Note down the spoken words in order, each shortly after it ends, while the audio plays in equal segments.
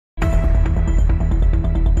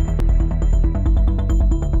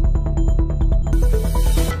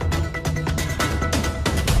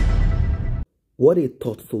What a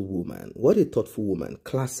thoughtful woman. What a thoughtful woman.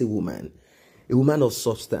 Classy woman. A woman of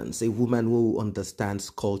substance. A woman who understands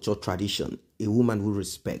culture, tradition. A woman who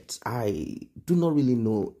respects. I do not really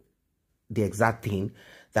know the exact thing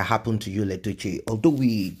that happened to EDOCHIE, although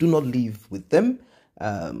we do not live with them.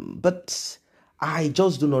 But I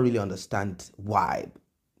just do not really understand why.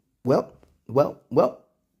 Well,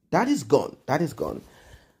 that is gone. That is gone.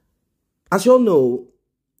 As you all know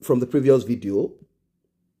from the previous video,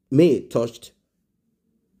 May touched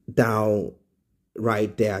down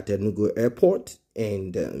right there at the ENUGU airport,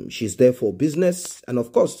 and she's there for business and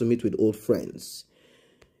of course to meet with old friends.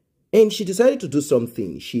 And she decided to do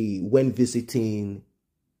something. She went visiting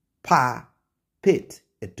Pete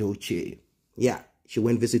EDOCHIE. Yeah, she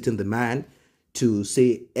went visiting the man to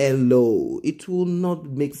say hello. It will not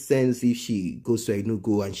make sense if she goes to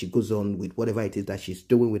ENUGU and she goes on with whatever it is that she's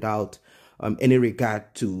doing without any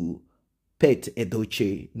regard to Pete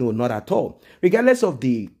EDOCHIE. No, not at all. Regardless of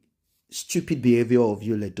the stupid behavior of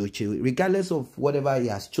EDOCHIE, regardless of whatever he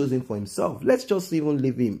has chosen for himself, let's just even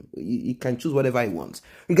leave him. He can choose whatever he wants.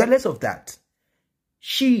 Regardless of that,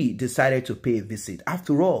 she decided to pay a visit.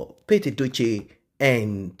 After all, Pete EDOCHIE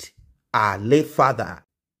and our late father,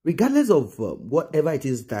 regardless of whatever it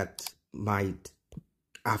is that might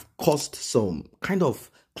have caused some kind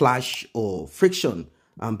of clash or friction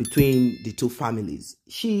between the two families,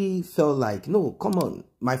 she felt like, no, come on,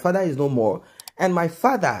 my father is no more, and my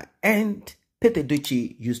father and Pete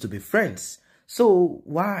EDOCHIE used to be friends. So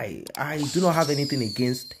why? I do not have anything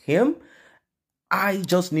against him. I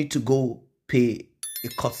just need to go pay a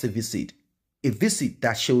courtesy visit, a visit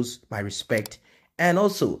that shows my respect, and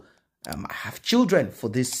also I have children for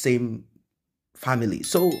this same family.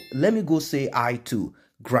 So let me go say hi to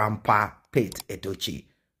Grandpa Pete EDOCHIE.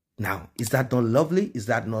 Now, is that not lovely? Is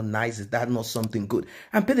that not nice? Is that not something good?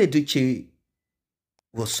 And Pete EDOCHIE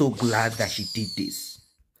was so glad that she did this.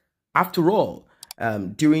 After all,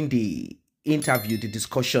 during the interview, the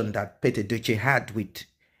discussion that Pete EDOCHIE had with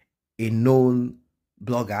a known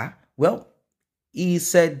blogger, well, he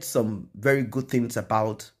said some very good things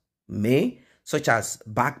about May, such as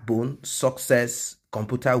backbone, success,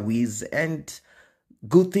 computer whiz, and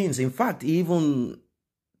good things. In fact, he even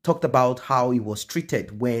talked about how he was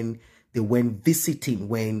treated when they went visiting,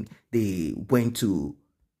 when they went to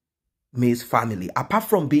May's family. Apart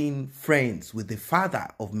from being friends with the father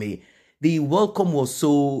of May, the welcome was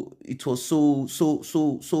so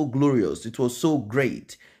glorious. It was so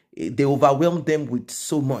great. They overwhelmed them with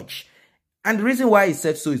so much. And the reason why he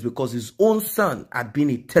said so is because his own son had been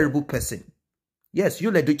a terrible person. Yes,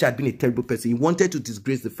 EDOCHIE had been a terrible person. He wanted to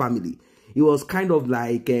disgrace the family. It was kind of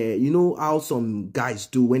like, you know how some guys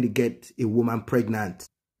do when they get a woman pregnant.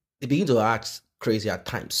 They begin to act crazy at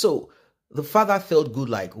times. So the father felt good,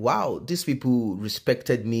 like, wow, these people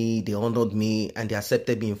respected me, they honored me, and they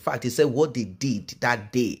accepted me. In fact, he said what they did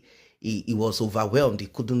that day, he was overwhelmed. He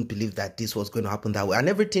couldn't believe that this was going to happen that way. And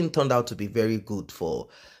everything turned out to be very good for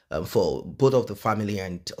both of the family.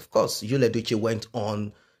 And of course, EDOCHIE went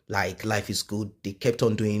on like life is good. They kept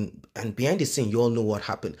on doing, and behind the scene, you all know what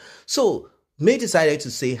happened. So May decided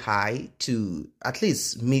to say hi, to at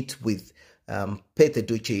least meet with Pete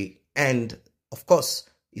EDOCHIE and of course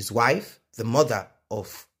his wife, the mother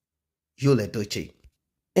of EDOCHIE.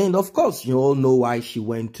 And of course, you all know why she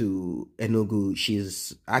went to ENUGU.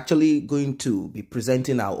 She's actually going to be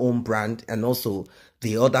presenting her own brand and also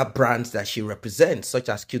the other brands that she represents, such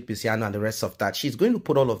as Cute Pisciano and the rest of that. She's going to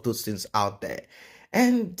put all of those things out there.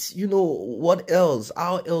 And you know, what else?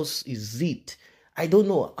 How else is it? I don't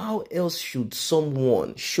know. How else should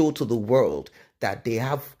someone show to the world that they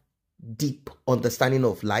have deep understanding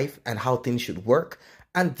of life and how things should work,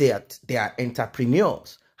 and that they are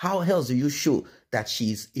entrepreneurs? How else do you show that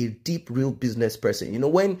she's a deep, real business person? You know,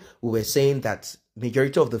 when we were saying that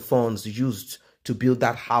majority of the funds used to build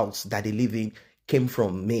that house that they live in came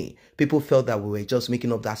from May, people felt that we were just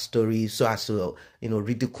making up that story so as to, you know,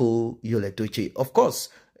 ridicule EDOCHIE. Of course,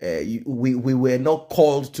 we were not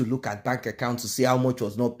called to look at bank accounts to see how much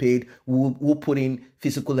was not paid, who put in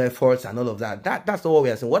physical efforts and all of that. That's not what we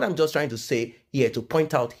are saying. What I'm just trying to say here, to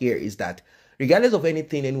point out here, is that regardless of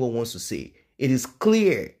anything anyone wants to say, it is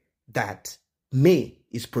clear that May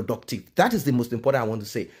is productive. That is the most important I want to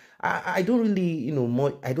say. I don't really, you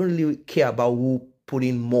know, I don't really care about who put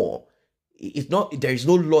in more. It's not, there is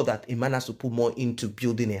no law that a man has to put more into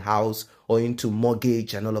building a house or into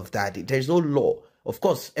mortgage and all of that. There is no law. Of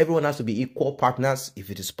course, everyone has to be equal partners if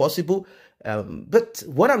it is possible. But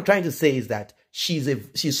what I'm trying to say is that she's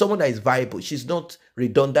someone that is viable. She's not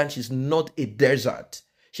redundant. She's not a desert.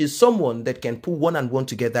 She's someone that can put one and one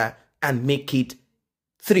together and make it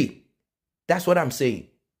three. That's what I'm saying.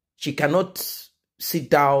 She cannot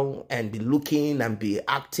sit down and be looking and be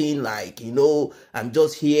acting like, I'm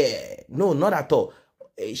just here. No, not at all.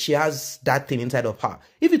 She has that thing inside of her.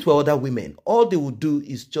 If it were other women, all they would do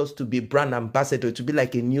is just to be brand ambassador, to be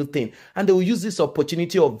like a new thing. And they will use this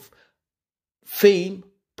opportunity of fame,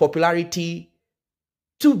 popularity,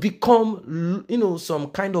 to become,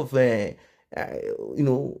 some kind of, Olosho,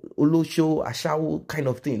 Ashawo kind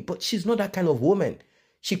of thing. But she's not that kind of woman.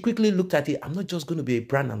 She quickly looked at it. I'm not just going to be a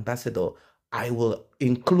brand ambassador. I will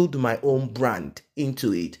include my own brand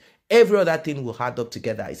into it. Every other thing will add up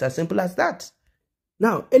together. It's as simple as that.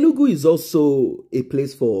 Now, Enugu is also a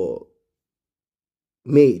place for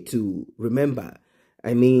May to remember.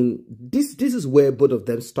 I mean, this is where both of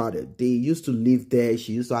them started. They used to live there.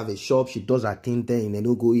 She used to have a shop. She does her thing there in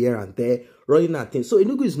Enugu here and there, running her thing. So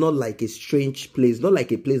Enugu is not like a strange place, not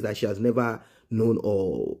like a place that she has never known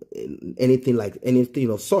or anything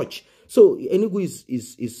of such. So Enugu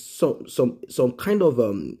is some kind of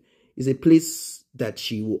is a place that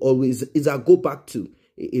she will always is a go back to,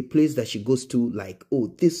 a place that she goes to like, oh,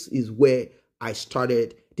 this is where I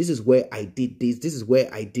started. This is where I did this. This is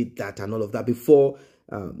where I did that and all of that before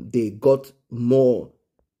they got more,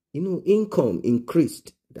 income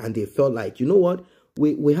increased, and they felt like, you know what,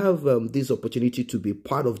 we have this opportunity to be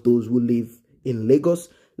part of those who live in Lagos.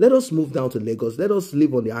 Let us move down to Lagos. Let us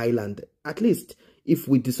live on the island. At least if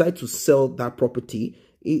we decide to sell that property,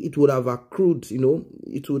 it would have accrued,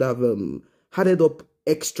 it would have added up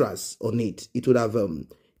extras on it. It would have,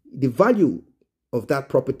 the value of that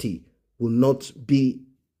property will not be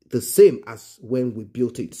the same as when we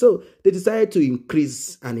built it. So they decided to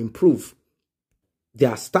increase and improve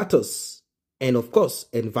their status and, of course,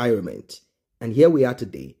 environment. And here we are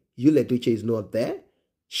today. EDOCHIE is not there.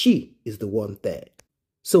 She is the one there.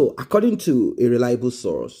 So according to a reliable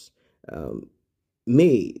source,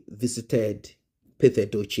 May visited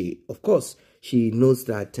EDOCHIE. Of course, she knows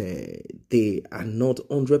that they are not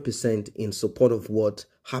 100% in support of what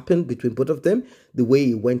happened between both of them, the way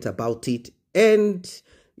he went about it. And,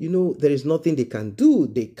 there is nothing they can do.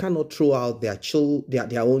 They cannot throw out their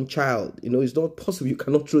own child. It's not possible. You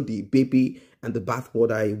cannot throw the baby and the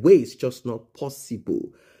bathwater away. It's just not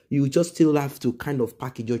possible. You just still have to kind of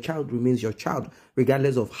package. Your child remains your child,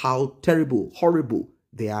 regardless of how terrible, horrible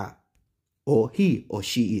they are, or he or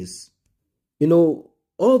she is.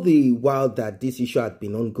 All the while that this issue had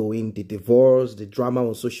been ongoing, the divorce, the drama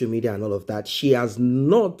on social media and all of that, she has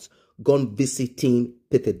not gone visiting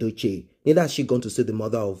EDOCHIE. Neither has she gone to see the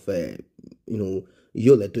mother of,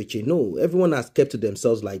 EDOCHIE. No, everyone has kept to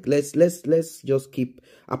themselves like, let's just keep,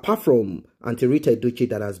 apart from Auntie Rita EDOCHIE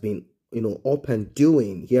that has been, up and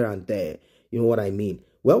doing here and there. You know what I mean?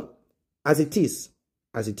 Well, as it is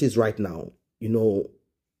right now,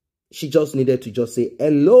 she just needed to just say,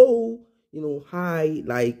 hello, hi,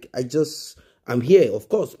 like, I'm here. Of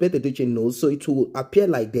course, EDOCHIE knows, so it will appear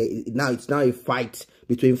like it's now a fight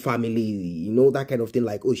between family, that kind of thing,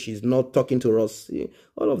 like, oh, she's not talking to us.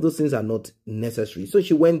 All of those things are not necessary. So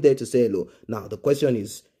she went there to say hello. Now, the question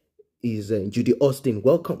is Judy Austin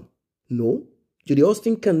welcome? No, Judy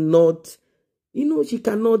Austin cannot, she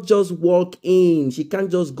cannot just walk in. She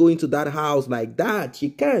can't just go into that house like that. She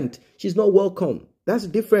can't. She's not welcome. That's the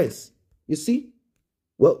difference, you see?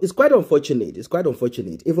 Well, it's quite unfortunate. It's quite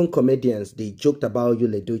unfortunate. Even comedians, they joked about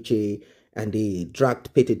EDOCHIE and they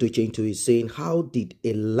dragged EDOCHIE into it, saying, how did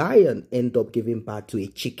a lion end up giving birth to a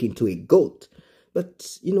chicken, to a goat?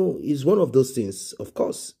 But, it's one of those things. Of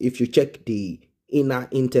course, if you check the inner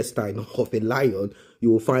intestine of a lion,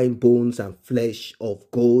 you will find bones and flesh of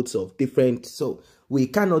goats, of different. So we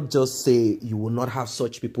cannot just say you will not have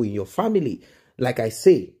such people in your family. Like I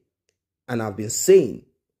say, and I've been saying,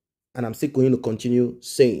 and I'm still going to continue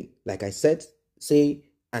saying, like I said, say,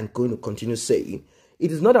 and going to continue saying,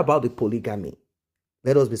 it is not about the polygamy.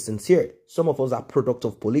 Let us be sincere. Some of us are product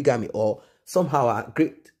of polygamy, or somehow our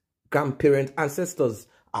great-grandparents, ancestors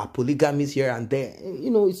are polygamous here and there.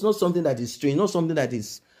 It's not something that is strange, not something that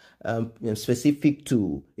is specific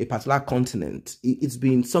to a particular continent. It's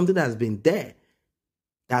been something that has been there.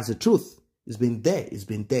 That's the truth. It's been there, it's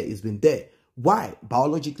been there, it's been there. Why?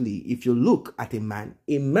 Biologically, if you look at a man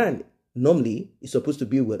normally is supposed to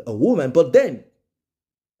be with a woman, but then,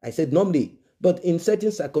 I said normally, but in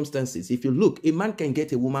certain circumstances, if you look, a man can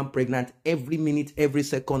get a woman pregnant every minute, every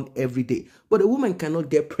second, every day, but a woman cannot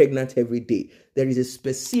get pregnant every day. There is a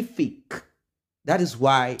specific, that is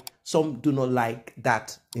why some do not like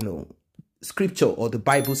that, scripture or the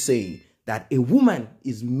Bible saying that a woman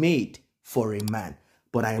is made for a man.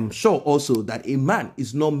 But I am sure also that a man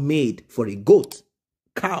is not made for a goat,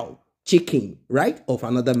 cow, chicken, right? Of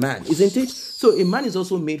another man, isn't it? So a man is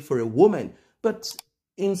also made for a woman. But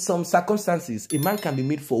in some circumstances, a man can be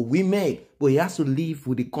made for women, but he has to live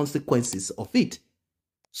with the consequences of it.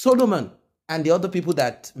 Solomon and the other people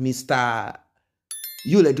that Mr.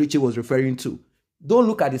 EDOCHIE was referring to, don't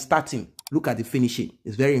look at the starting, look at the finishing.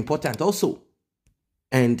 It's very important also.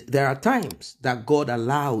 And there are times that God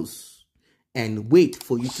allows and wait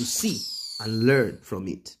for you to see and learn from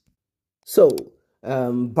it. So,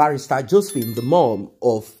 Barrister Josephine, the mom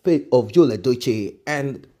of EDOCHIE,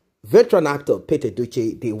 and veteran actor Pete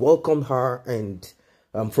EDOCHIE, they welcomed her, and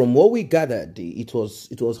from what we gathered, it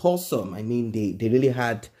was wholesome. I mean, they really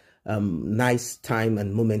had nice time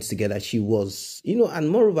and moments together. She was, and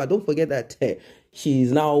moreover, don't forget that she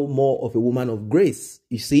is now more of a woman of grace.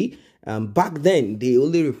 You see, back then they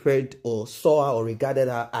only referred or saw her or regarded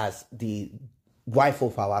her as the wife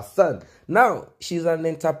of our son. Now she's an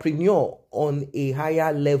entrepreneur on a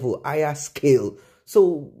higher level, higher scale.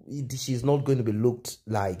 So she's not going to be looked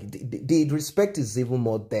like, the respect is even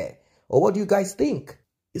more there. Or what do you guys think?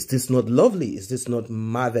 Is this not lovely? Is this not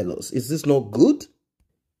marvelous? Is this not good?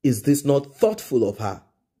 Is this not thoughtful of her?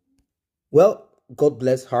 Well, God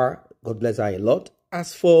bless her. God bless her a lot.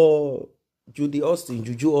 As for Juju Austin,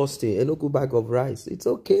 ENUGU bag of rice, it's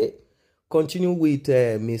okay. Continue with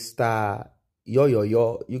Mr.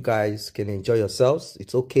 Yo. You guys can enjoy yourselves.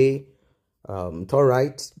 It's okay. It's all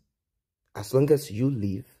right. As long as you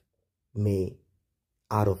live me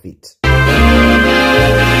out of it.